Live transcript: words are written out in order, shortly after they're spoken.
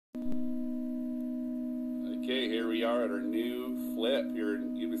Okay, here we are at our new flip here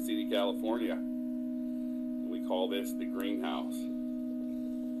in Yuba City, California. We call this the greenhouse.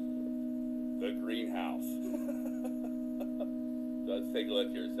 The greenhouse. So let's take a look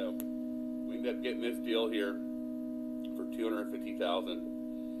here. So we ended up getting this deal here for $250,000.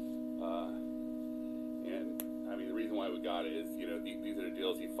 And I mean, the reason why we got it is, you know, these are the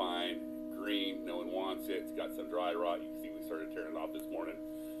deals you find. Green, no one wants it. It's got some dry rot. You can see we started tearing it off this morning.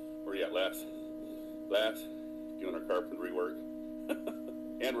 Where you at, Les? Doing our carpentry work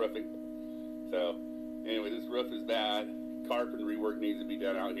and roofing. So anyway, this roof is bad. Carpentry work needs to be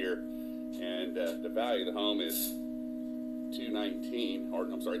done out here, and the value of the home is $219, or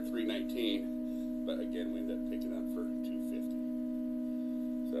I'm sorry, $319. But again, we ended up picking up for $250.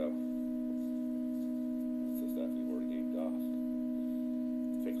 So that's the stuff we've already gained off.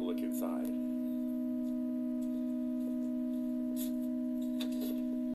 Let's take a look inside.